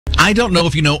I don't know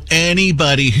if you know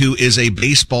anybody who is a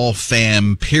baseball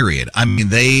fan, period. I mean,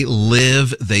 they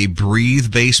live, they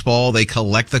breathe baseball, they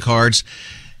collect the cards.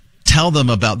 Tell them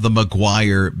about the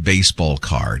McGuire baseball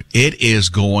card. It is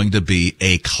going to be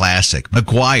a classic.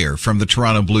 McGuire from the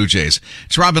Toronto Blue Jays.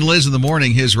 It's Rob and Liz in the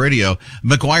morning, his radio.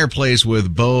 McGuire plays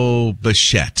with Bo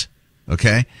Bichette.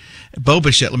 Okay? Bo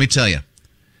Bichette, let me tell you.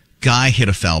 Guy hit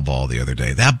a foul ball the other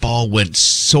day. That ball went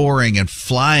soaring and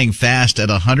flying fast at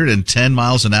 110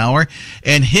 miles an hour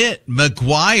and hit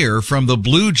McGuire from the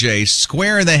Blue Jays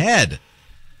square in the head.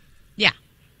 Yeah.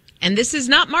 And this is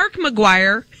not Mark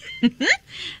McGuire.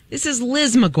 This is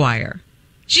Lizz McGuire.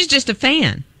 She's just a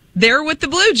fan. There with the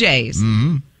Blue Jays.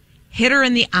 Mm-hmm. Hit her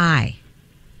in the eye.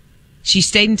 She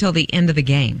stayed until the end of the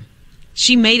game.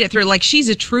 She made it through like she's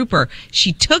a trooper.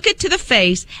 She took it to the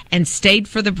face and stayed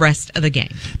for the rest of the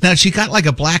game. Now, she got like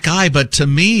a black eye, but to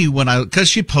me, because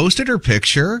she posted her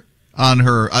picture on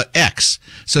her X.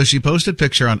 So she posted a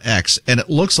picture on X, and it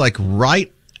looks like right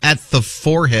at the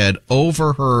forehead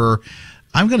over her,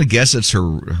 I'm going to guess it's her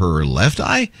left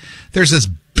eye. There's this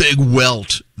big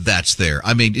welt that's there.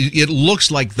 I mean, it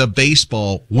looks like the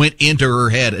baseball went into her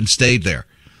head and stayed there.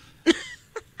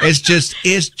 It's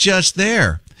just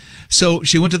there. So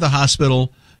she went to the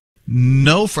hospital,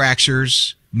 no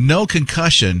fractures, no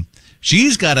concussion.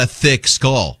 She's got a thick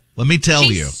skull, let me tell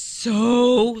you.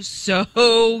 So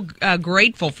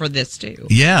grateful for this, too.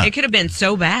 Yeah. It could have been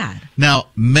so bad. Now,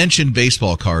 mention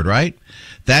baseball card, right?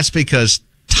 That's because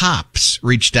Topps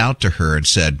reached out to her and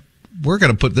said, we're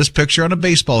going to put this picture on a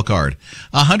baseball card.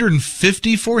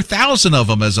 154,000 of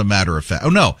them, as a matter of fact. Oh,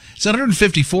 no. It's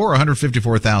 154 or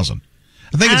 154,000?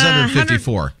 I think it's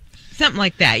 154. Something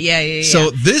like that. Yeah. So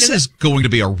this is going to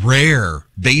be a rare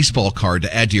baseball card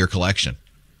to add to your collection.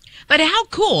 But how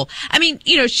cool. I mean,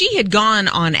 she had gone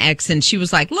on X and she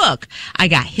was like, look, I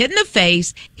got hit in the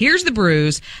face. Here's the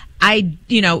bruise.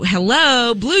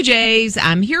 Hello, Blue Jays.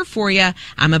 I'm here for you.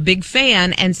 I'm a big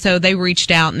fan. And so they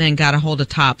reached out and then got a hold of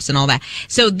Topps and all that.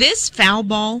 So this foul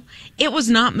ball, it was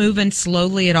not moving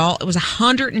slowly at all. It was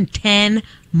 110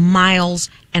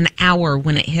 miles an hour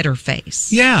when it hit her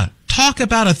face. Yeah. Talk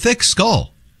about a thick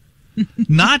skull.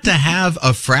 Not to have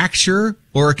a fracture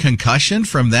or a concussion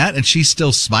from that, and she's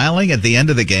still smiling at the end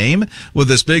of the game with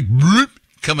this big bloop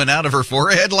coming out of her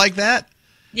forehead like that.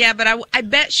 Yeah, but I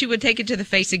bet she would take it to the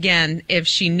face again if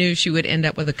she knew she would end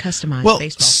up with a customized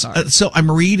baseball card. So I'm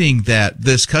reading that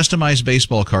this customized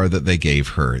baseball card that they gave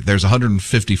her, there's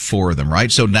 154 of them,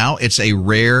 right? So now it's a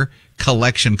rare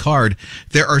collection card.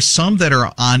 There are some that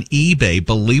are on eBay,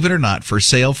 believe it or not, for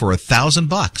sale for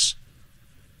 $1,000.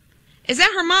 Is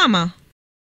that her mama?